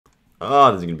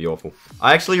Oh, this is gonna be awful.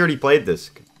 I actually already played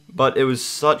this, but it was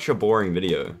such a boring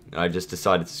video. I just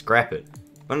decided to scrap it.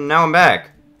 But now I'm back.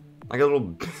 Like a little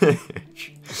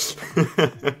bitch.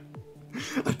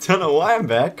 I don't know why I'm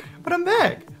back, but I'm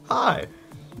back. Hi.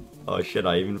 Oh shit,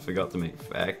 I even forgot to make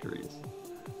factories.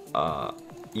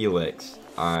 Elix.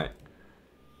 Alright.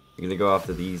 I'm gonna go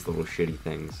after these little shitty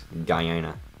things.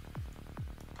 Guyana.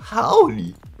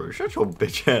 Howdy! Bro, shut your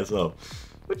bitch ass up.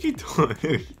 What you doing? Who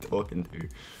are you talking to?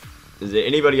 Is there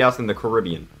anybody else in the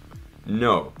Caribbean?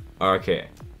 No. Okay.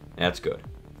 That's good.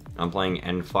 I'm playing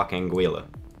Anguillan.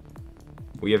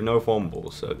 We have no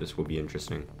formables, so this will be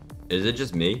interesting. Is it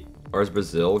just me? Or is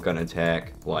Brazil gonna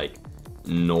attack, like,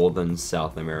 northern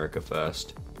South America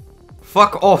first?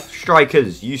 Fuck off,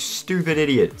 strikers, you stupid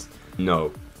idiots.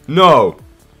 No. No!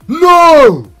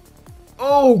 No!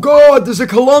 Oh god, there's a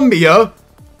Colombia!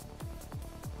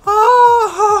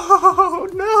 Oh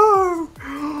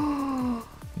no!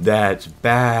 That's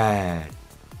bad.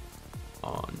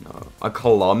 Oh no. A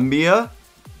Colombia?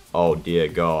 Oh dear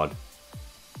god.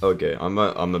 Okay, I'm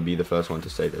gonna be the first one to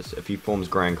say this. If he forms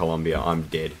Grand Colombia, I'm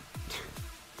dead.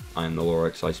 I am the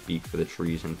Lorax, I speak for the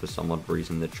trees, and for some odd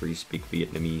reason the trees speak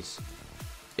Vietnamese.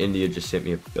 India just sent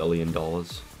me $1 billion.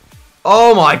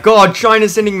 Oh my god,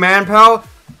 China's sending manpower?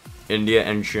 India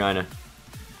and China.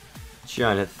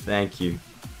 China, thank you.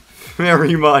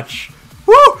 Very much.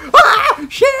 Woo! Ah!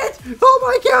 Shit! Oh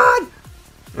my god!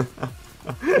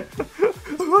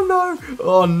 Oh no!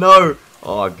 Oh no!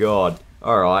 Oh god.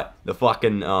 Alright, the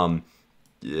fucking,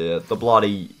 yeah, the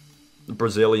bloody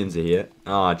Brazilians are here.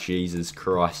 Ah, Jesus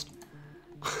Christ.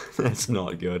 That's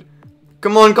not good.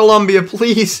 Come on, Colombia,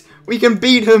 please! We can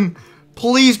beat him!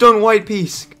 Please don't white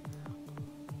peace!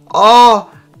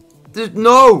 Oh!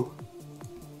 No!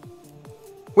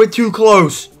 We're too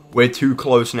close! We're too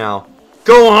close now.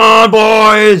 Go on,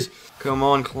 boys! Come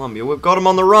on, Colombia, we've got him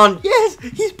on the run! Yes!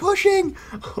 He's pushing!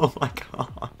 Oh my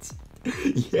god.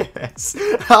 Yes!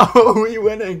 How are we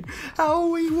winning? How are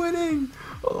we winning?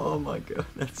 Oh my god,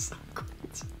 that's so great.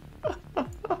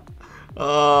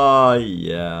 Oh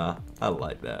yeah, I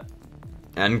like that.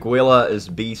 Anguilla is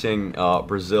beating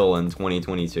Brazil in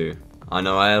 2022. I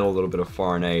know I had a little bit of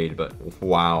foreign aid, but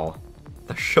wow.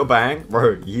 The shebang?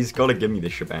 Bro, he's gotta give me the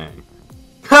shebang.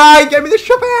 Hi, give me the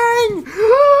shebang!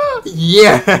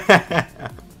 Yeah!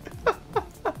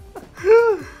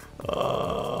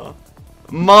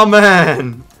 My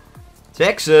man!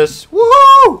 Texas!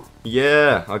 Woo!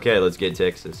 Yeah, okay, let's get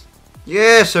Texas.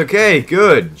 Yes, okay,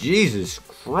 good. Jesus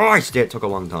Christ, that took a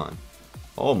long time.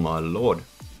 Oh my lord.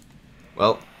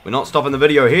 Well, we're not stopping the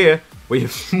video here. We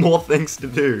have more things to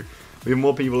do. We have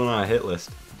more people on our hit list.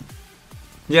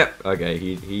 Yep, okay,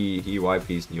 he wiped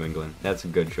East New England. That's a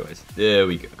good choice. There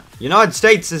we go. United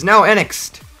States is now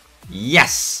annexed.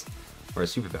 Yes! We're a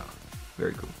superpower.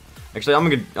 Very cool. Actually, I'm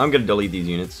gonna delete these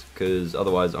units, because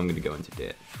otherwise I'm gonna go into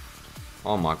debt.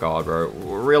 Oh my god, bro.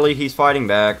 Really? He's fighting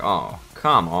back? Oh,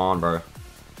 come on, bro.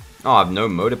 Oh, I have no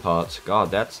motor parts.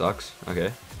 God, that sucks.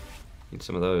 Okay. Need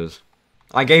some of those.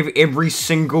 I gave every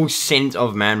single cent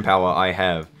of manpower I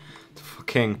have to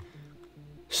fucking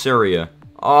Syria.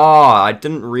 Oh, I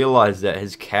didn't realize that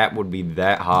his cap would be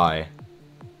that high.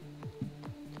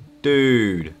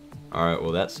 Dude. Alright,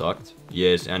 well that sucked.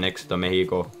 Yes, annex to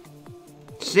Mexico.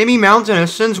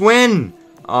 Semi-mountainous since when?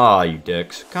 Ah, you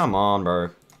dicks. Come on,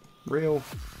 bro. Real?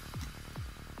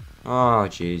 Oh,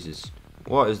 Jesus.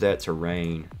 What is that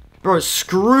terrain? Bro,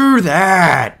 screw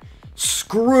that!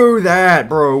 Screw that,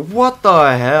 bro. What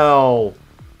the hell?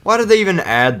 Why did they even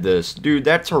add this? Dude,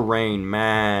 that terrain,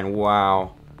 man.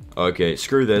 Wow. Okay,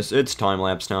 screw this. It's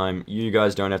time-lapse time. You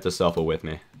guys don't have to suffer with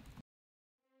me.